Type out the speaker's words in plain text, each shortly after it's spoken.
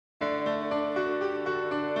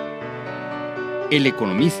El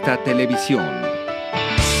Economista Televisión.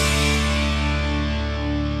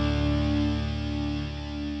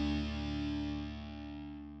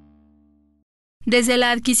 Desde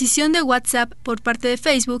la adquisición de WhatsApp por parte de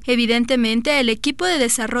Facebook, evidentemente el equipo de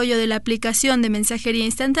desarrollo de la aplicación de mensajería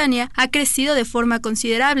instantánea ha crecido de forma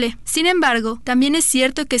considerable. Sin embargo, también es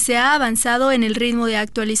cierto que se ha avanzado en el ritmo de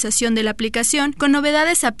actualización de la aplicación, con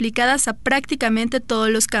novedades aplicadas a prácticamente todos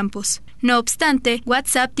los campos. No obstante,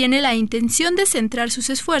 WhatsApp tiene la intención de centrar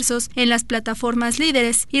sus esfuerzos en las plataformas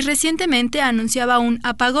líderes y recientemente anunciaba un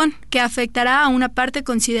apagón que afectará a una parte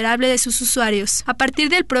considerable de sus usuarios. A partir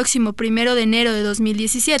del próximo 1 de enero de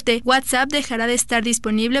 2017, WhatsApp dejará de estar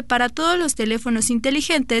disponible para todos los teléfonos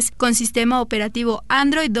inteligentes con sistema operativo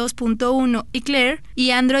Android 2.1 y Clear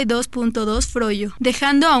y Android 2.2 Froyo.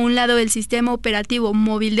 Dejando a un lado el sistema operativo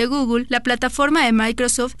móvil de Google, la plataforma de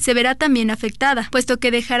Microsoft se verá también afectada, puesto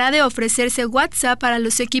que dejará de ofrecerse WhatsApp para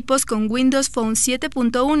los equipos con Windows Phone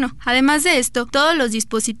 7.1. Además de esto, todos los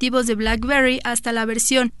dispositivos de BlackBerry hasta la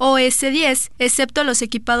versión OS 10, excepto los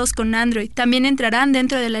equipados con Android, también entrarán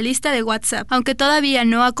dentro de la lista de WhatsApp. Aunque todavía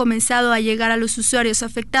no ha comenzado a llegar a los usuarios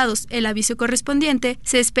afectados el aviso correspondiente,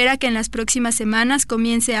 se espera que en las próximas semanas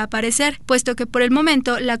comience a aparecer, puesto que por el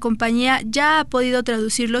momento la compañía ya ha podido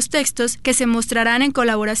traducir los textos que se mostrarán en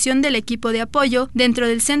colaboración del equipo de apoyo dentro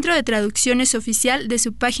del centro de traducciones oficial de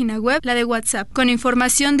su página web, la de WhatsApp. Con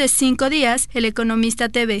información de 5 días, El Economista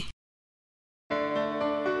TV.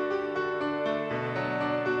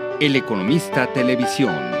 El Economista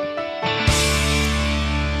Televisión.